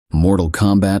Mortal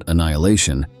Kombat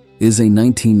Annihilation is a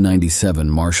 1997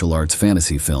 martial arts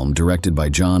fantasy film directed by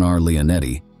John R.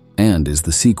 Leonetti and is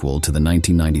the sequel to the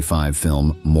 1995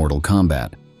 film Mortal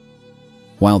Kombat.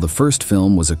 While the first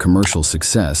film was a commercial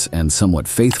success and somewhat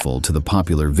faithful to the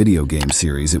popular video game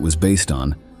series it was based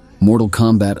on, Mortal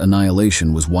Kombat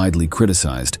Annihilation was widely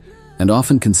criticized and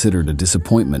often considered a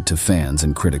disappointment to fans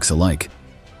and critics alike.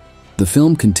 The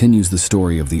film continues the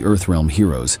story of the Earthrealm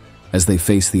heroes as they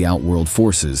face the Outworld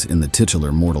forces in the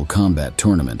titular Mortal Kombat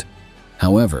tournament.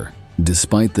 However,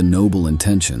 despite the noble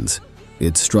intentions,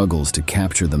 it struggles to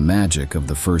capture the magic of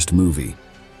the first movie,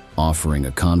 offering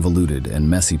a convoluted and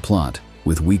messy plot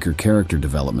with weaker character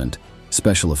development,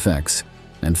 special effects,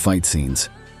 and fight scenes.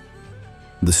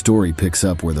 The story picks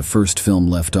up where the first film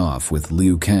left off with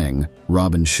Liu Kang,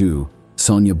 Robin Shou,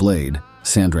 Sonya Blade,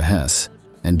 Sandra Hess,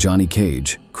 and Johnny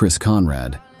Cage, Chris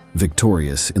Conrad,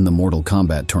 victorious in the Mortal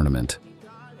Kombat tournament.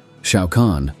 Shao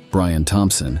Kahn, Brian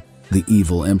Thompson, the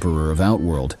evil emperor of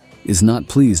Outworld, is not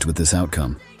pleased with this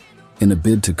outcome. In a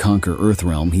bid to conquer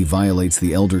Earthrealm, he violates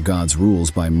the Elder God's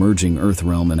rules by merging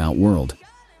Earthrealm and Outworld.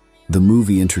 The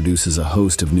movie introduces a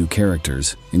host of new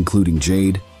characters, including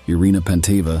Jade, Irina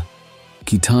Pentava,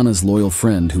 Kitana's loyal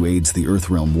friend who aids the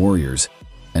Earthrealm warriors,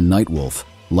 and Nightwolf,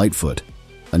 Lightfoot,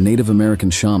 a Native American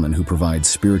shaman who provides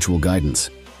spiritual guidance.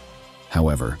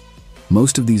 However,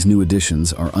 most of these new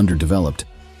additions are underdeveloped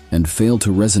and fail to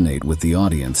resonate with the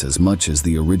audience as much as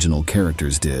the original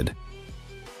characters did.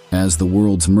 As the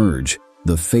worlds merge,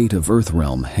 the fate of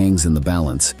Earthrealm hangs in the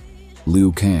balance.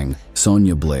 Liu Kang,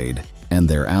 Sonya Blade, and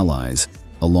their allies,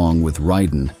 along with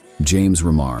Raiden, James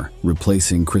Remar,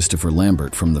 replacing Christopher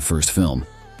Lambert from the first film,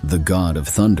 the God of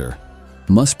Thunder,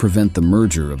 must prevent the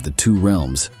merger of the two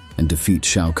realms and defeat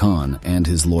Shao Kahn and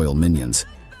his loyal minions,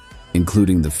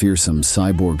 including the fearsome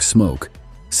cyborg Smoke,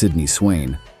 Sidney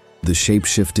Swain, the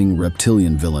shape-shifting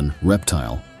reptilian villain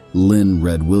Reptile, Lynn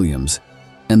Red Williams,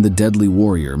 and the deadly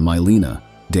warrior Mylena,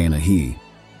 Dana He.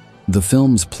 The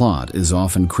film's plot is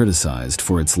often criticized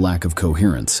for its lack of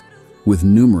coherence, with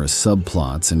numerous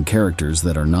subplots and characters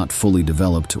that are not fully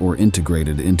developed or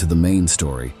integrated into the main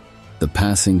story. The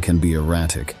passing can be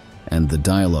erratic, and the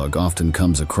dialogue often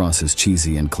comes across as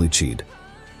cheesy and cliched.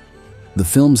 The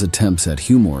film's attempts at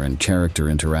humor and character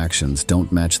interactions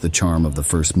don't match the charm of the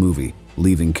first movie,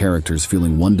 leaving characters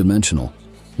feeling one-dimensional.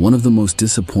 One of the most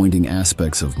disappointing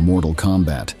aspects of Mortal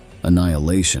Kombat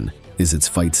Annihilation is its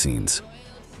fight scenes.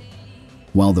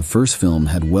 While the first film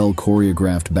had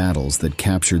well-choreographed battles that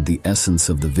captured the essence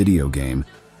of the video game,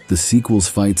 the sequel's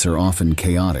fights are often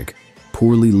chaotic,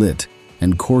 poorly lit,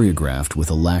 and choreographed with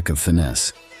a lack of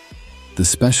finesse. The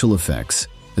special effects,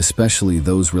 especially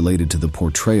those related to the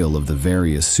portrayal of the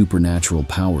various supernatural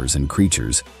powers and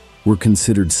creatures, were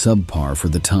considered subpar for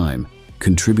the time,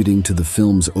 contributing to the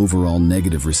film's overall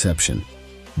negative reception.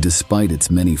 Despite its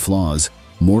many flaws,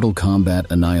 Mortal Kombat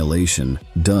Annihilation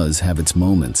does have its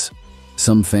moments.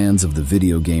 Some fans of the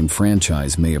video game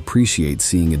franchise may appreciate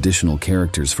seeing additional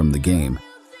characters from the game,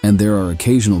 and there are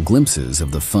occasional glimpses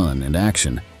of the fun and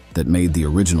action that made the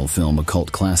original film a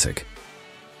cult classic.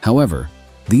 However,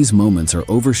 these moments are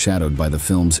overshadowed by the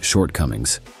film's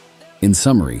shortcomings. In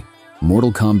summary,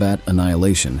 Mortal Kombat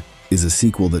Annihilation is a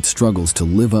sequel that struggles to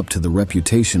live up to the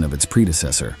reputation of its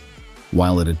predecessor.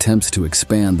 While it attempts to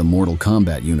expand the Mortal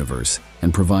Kombat universe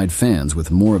and provide fans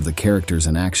with more of the characters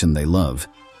and action they love,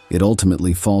 it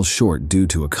ultimately falls short due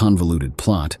to a convoluted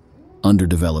plot,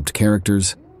 underdeveloped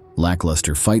characters,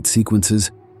 lackluster fight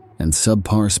sequences, and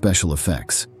subpar special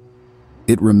effects.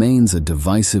 It remains a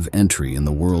divisive entry in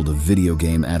the world of video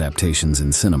game adaptations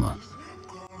in cinema.